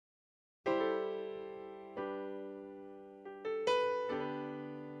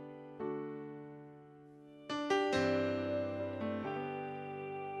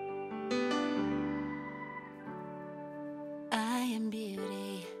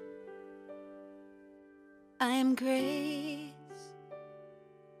I am grace,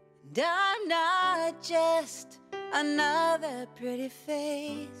 and I'm not just another pretty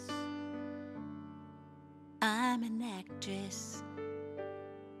face. I'm an actress,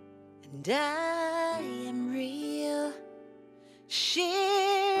 and I am real.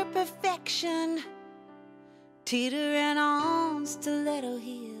 Sheer perfection, teetering on stiletto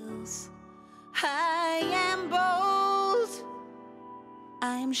heels. I am bold,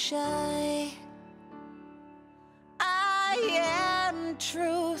 I am shy, I am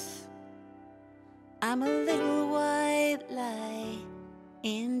truth. I'm a little white lie,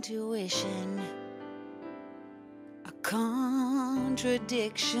 intuition, a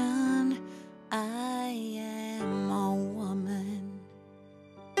contradiction. I am a woman.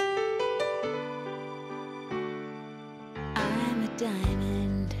 I'm a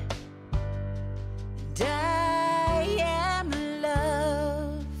diamond, and I am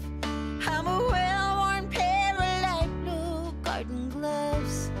love. I'm a well-worn pair of light blue garden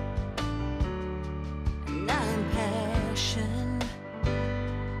gloves, and I'm passion.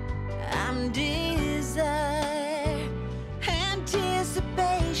 I'm desire,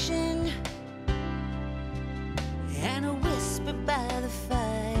 anticipation, and a whisper by the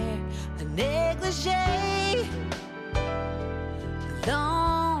fire, a negligee, a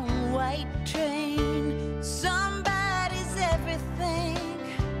long white train, somebody's everything,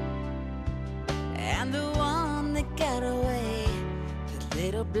 and the one that got away, the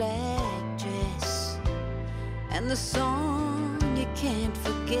little black dress, and the song you can't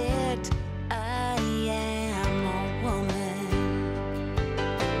forget. I am a woman.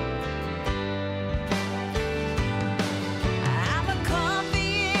 I'm a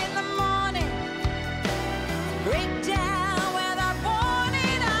coffee in the morning, break down when I want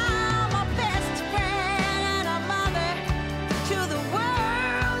it. I'm a best friend and a mother to the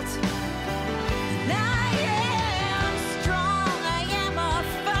world. And I am strong, I am a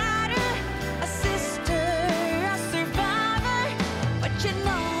fighter, a sister, a survivor. But you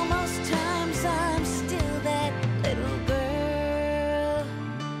know, most times I'm still that little girl.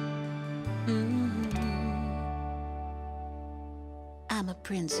 I'm a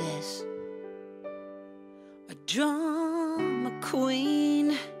princess, a drama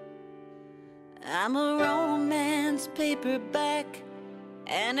queen. I'm a romance paperback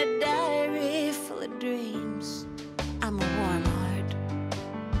and a diary full of dreams. I'm a warm heart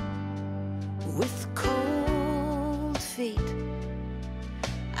with cold feet.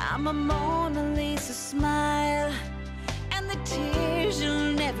 I'm a Mona Lisa smile and the tears you